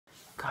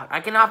God,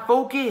 I cannot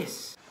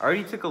focus. I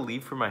already took a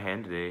leave from my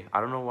hand today. I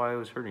don't know why it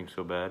was hurting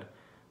so bad.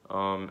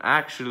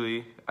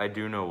 Actually, I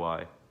do know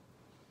why.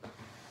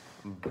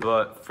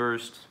 But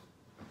first,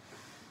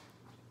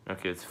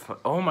 okay, it's fun.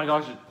 Oh my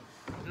gosh,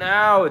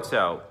 now it's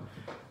out.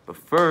 But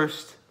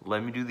first,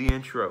 let me do the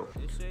intro.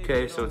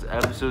 Okay, so it's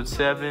episode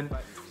 7.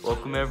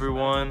 Welcome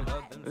everyone.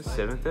 The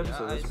 7th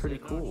episode, that's pretty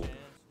cool.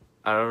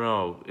 I don't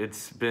know,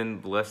 it's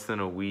been less than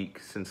a week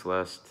since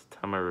last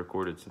time I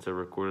recorded, since I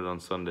recorded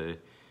on Sunday.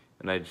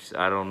 And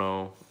I don't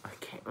know, I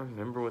can't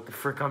remember what the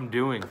frick I'm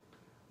doing.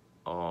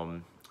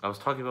 I was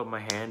talking about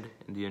my hand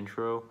in the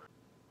intro.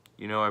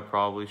 You know, I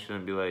probably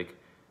shouldn't be like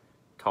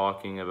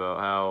talking about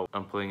how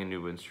I'm playing a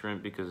new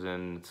instrument because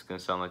then it's gonna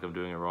sound like I'm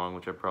doing it wrong,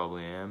 which I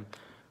probably am.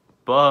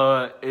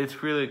 But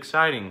it's really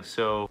exciting.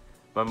 So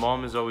my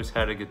mom has always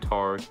had a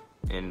guitar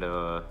and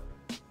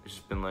it's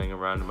just been laying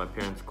around in my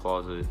parents'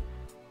 closet.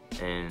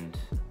 And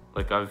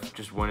like I've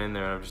just went in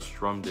there and I've just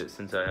strummed it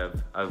since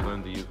I've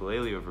learned the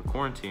ukulele over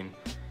quarantine.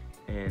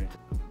 And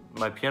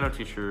my piano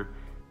teacher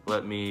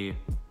let me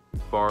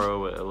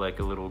borrow like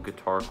a little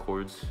guitar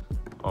chords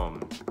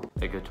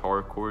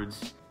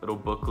little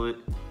booklet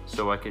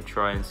so I could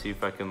try and see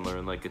if I can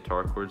learn like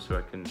guitar chords so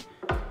I can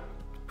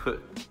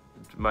put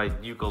my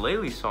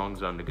ukulele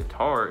songs on the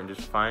guitar and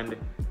just find,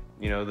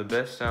 you know, the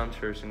best sounds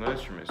for a single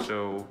instrument.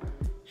 So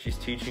she's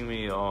teaching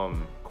me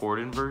chord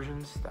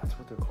inversions. That's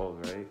what they're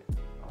called, right?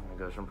 Oh my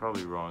gosh, I'm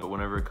probably wrong. But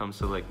whenever it comes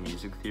to like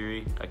music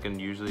theory, I can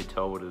usually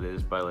tell what it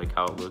is by like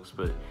how it looks,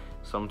 but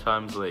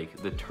sometimes like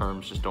the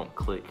terms just don't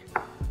click.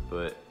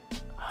 But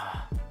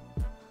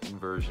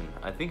inversion,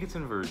 I think it's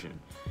inversion.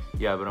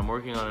 Yeah, but I'm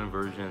working on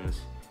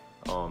inversions.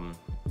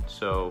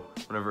 So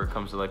whenever it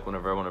comes to like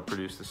whenever I want to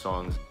produce the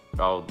songs,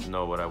 I'll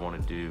know what I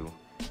want to do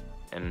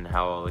and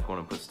how I like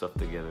want to put stuff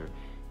together.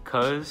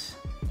 Cause,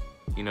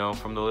 you know,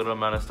 from the little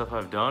amount of stuff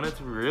I've done,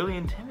 it's really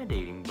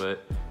intimidating,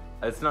 but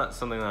it's not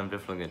something that I'm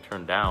definitely gonna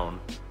turn down,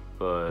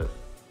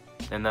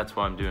 and that's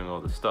why I'm doing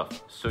all this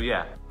stuff. So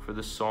yeah, for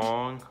the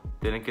song,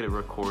 didn't get it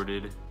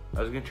recorded.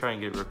 I was gonna try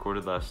and get it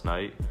recorded last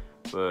night,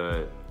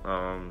 but,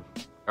 or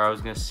I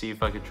was gonna see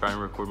if I could try and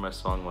record my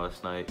song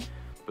last night,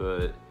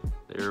 but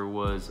there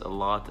was a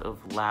lot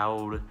of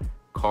loud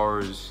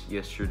cars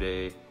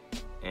yesterday.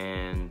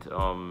 And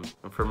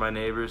for my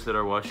neighbors that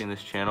are watching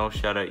this channel,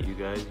 shout out you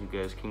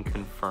guys can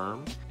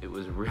confirm it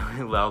was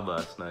really loud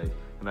last night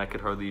and I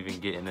could hardly even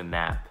get in a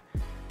nap.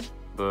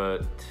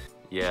 But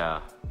yeah,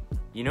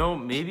 you know,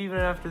 maybe even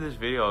after this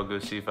video I'll go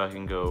see if I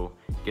can go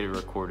get it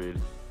recorded.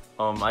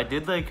 I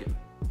did like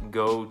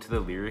go to the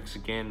lyrics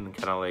again and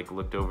kind of like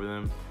looked over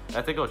them.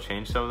 I think I'll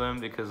change some of them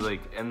because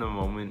like in the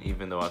moment,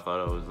 even though I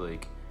thought I was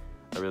like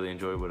I really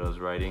enjoyed what I was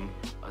writing,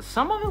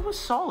 some of it was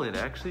solid.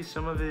 Actually,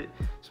 some of it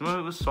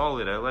was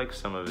solid. I like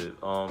some of it.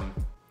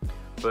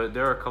 But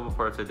there are a couple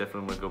parts I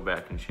definitely want to go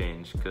back and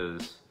change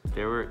because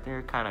they were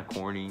kind of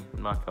corny.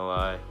 I'm not gonna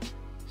lie.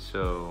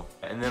 So,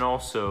 and then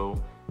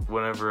also,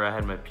 whenever I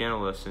had my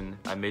piano lesson,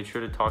 I made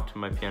sure to talk to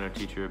my piano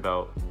teacher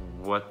about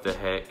what the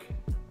heck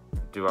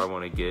do I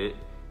want to get,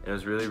 and it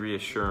was really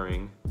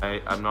reassuring.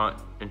 I'm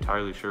not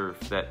entirely sure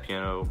if that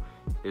piano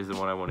is the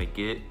one I want to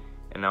get.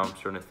 And now I'm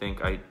starting to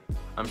think,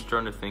 I'm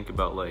starting to think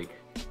about like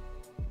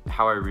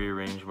how I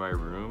rearrange my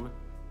room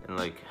and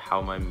like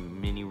how my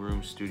mini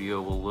room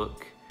studio will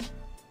look,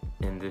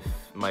 and if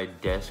my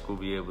desk will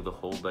be able to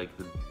hold like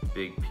the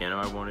big piano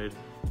I wanted.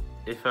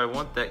 If I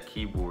want that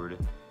keyboard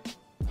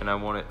and I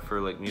want it for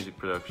like music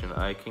production,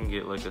 I can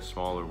get like a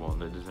smaller one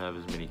that doesn't have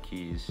as many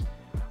keys.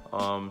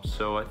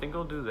 So I think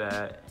I'll do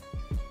that.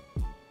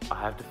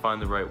 I have to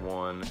find the right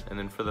one. And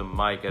then for the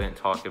mic, I didn't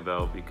talk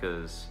about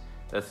because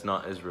that's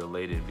not as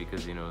related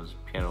because, you know, it's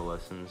piano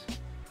lessons.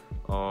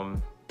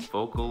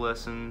 Vocal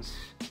lessons,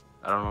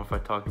 I don't know if I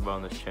talked about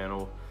on this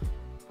channel,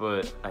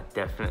 but I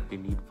definitely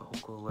need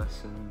vocal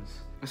lessons,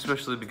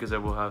 especially because I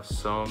will have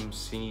some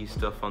singy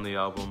stuff on the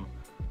album,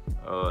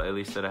 at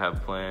least that I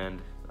have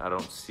planned. I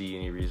don't see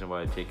any reason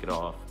why I'd take it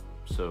off,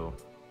 so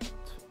it's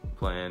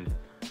planned.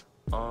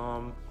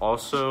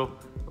 Also,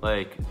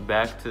 like,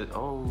 back to,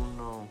 oh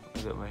no,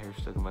 I got my hair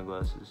stuck in my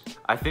glasses.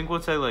 I think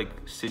once I like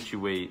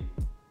situate,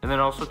 and then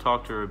also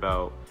talk to her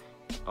about,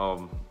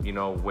 you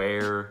know,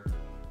 where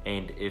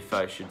and if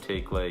I should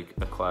take like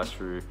a class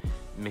for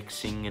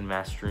mixing and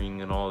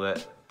mastering and all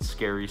that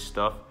scary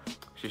stuff.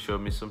 She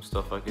showed me some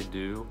stuff I could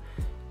do,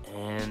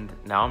 and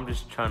now I'm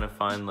just trying to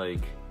find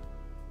like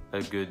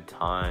a good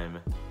time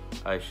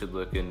I should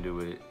look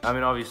into it. I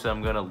mean, obviously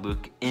I'm gonna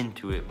look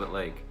into it, but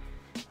like,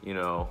 you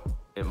know,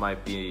 it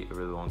might be a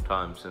really long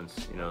time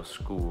since, you know,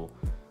 school,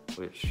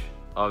 which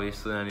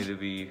obviously I need to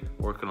be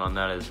working on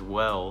that as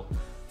well.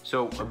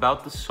 So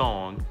about the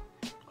song,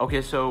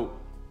 okay, so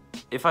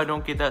if I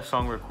don't get that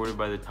song recorded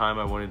by the time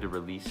I wanted to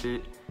release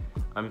it,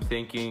 I'm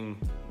thinking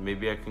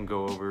maybe I can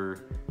go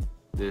over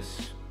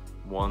this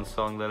one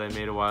song that I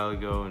made a while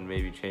ago and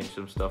maybe change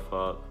some stuff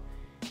up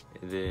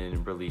and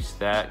then release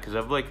that, because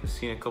I've like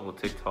seen a couple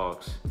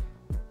TikToks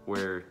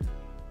where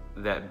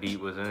that beat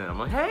was in it. I'm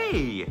like,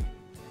 hey,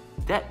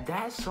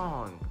 that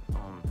song,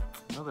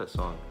 I know that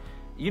song.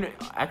 You know,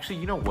 actually,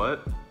 you know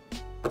what?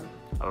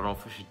 I don't know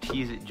if I should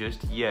tease it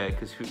just yet,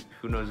 because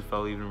who knows if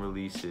I'll even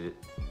release it.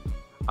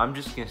 I'm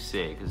just gonna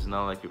say it, because it's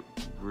not like it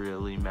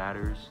really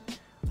matters.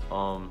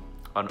 On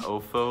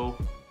OFO,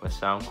 my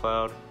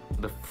SoundCloud,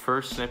 the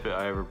first snippet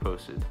I ever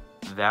posted,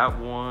 that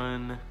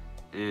one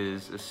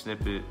is a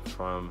snippet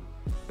from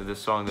the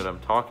song that I'm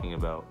talking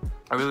about.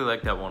 I really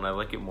like that one. I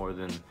like it more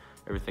than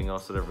everything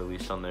else that I've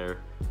released on there.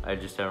 I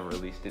just haven't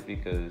released it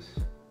because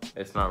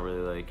it's not really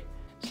like,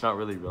 it's not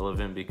really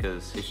relevant,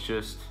 because it's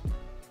just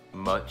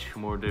much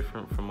more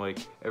different from like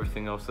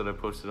everything else that I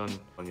posted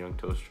on Young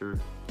Toaster.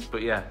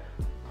 But yeah,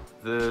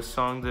 the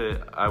song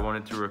that I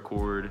wanted to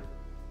record,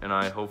 and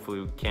I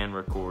hopefully can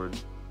record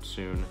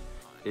soon,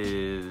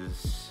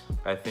 is,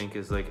 I think,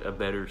 is like a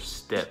better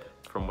step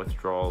from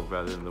Withdrawal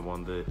rather than the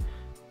one that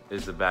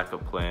is the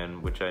backup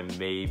plan, which I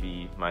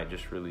might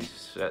just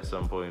release at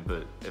some point,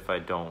 but if I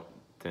don't,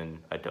 then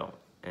I don't,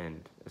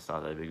 and it's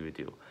not that big of a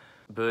deal.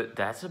 But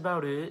that's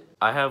about it.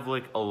 I have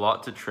like a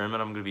lot to trim,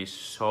 and I'm gonna be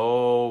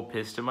so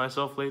pissed at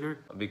myself later,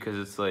 because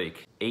it's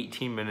like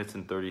 18 minutes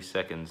and 30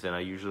 seconds, and I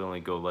usually only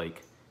go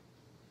like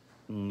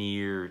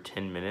near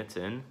 10 minutes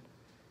in.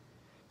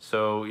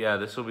 So yeah,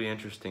 this will be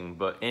interesting.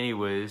 But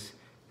anyways,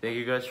 thank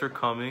you guys for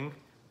coming.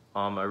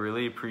 I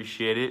really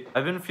appreciate it.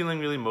 I've been feeling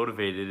really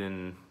motivated,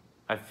 and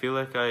I feel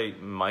like I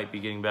might be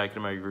getting back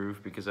into my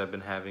groove, because I've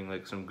been having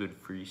like some good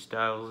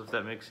freestyles, if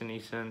that makes any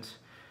sense.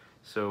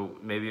 So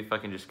maybe if I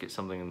can just get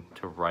something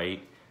to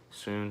write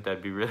soon,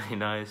 that'd be really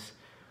nice.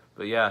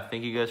 But yeah,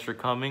 thank you guys for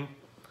coming,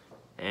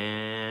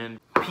 and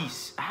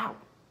peace out.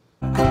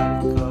 Cut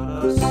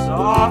us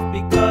off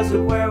because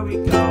of where we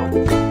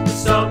go.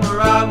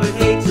 Somewhere I would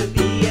hate to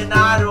be, and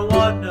I don't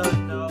want to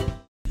know.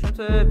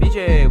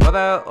 VJ, while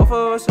that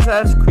OFO says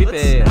that's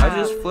creepy, I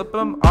just flip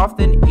them off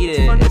then eat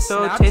it. It's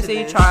so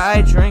tasty, try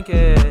I drink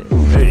it.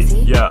 Hey,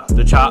 yeah,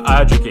 the chai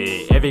I drink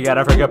it. If you got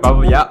a freaking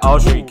bubble, yeah, I'll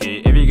shrink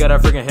it. If you got a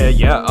freaking head,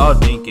 yeah, I'll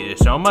dink it.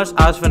 So much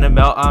ice finna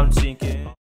melt, I'm sinking.